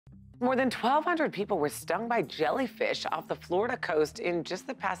More than 1,200 people were stung by jellyfish off the Florida coast in just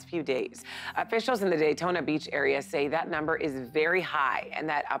the past few days. Officials in the Daytona Beach area say that number is very high and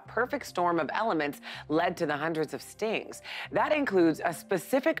that a perfect storm of elements led to the hundreds of stings. That includes a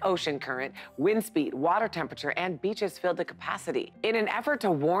specific ocean current, wind speed, water temperature, and beaches filled to capacity. In an effort to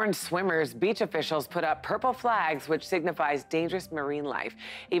warn swimmers, beach officials put up purple flags, which signifies dangerous marine life.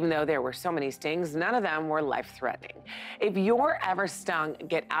 Even though there were so many stings, none of them were life-threatening. If you're ever stung,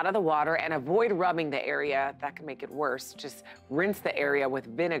 get out of the water and avoid rubbing the area. That can make it worse. Just rinse the area with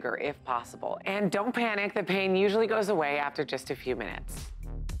vinegar if possible. And don't panic, the pain usually goes away after just a few minutes.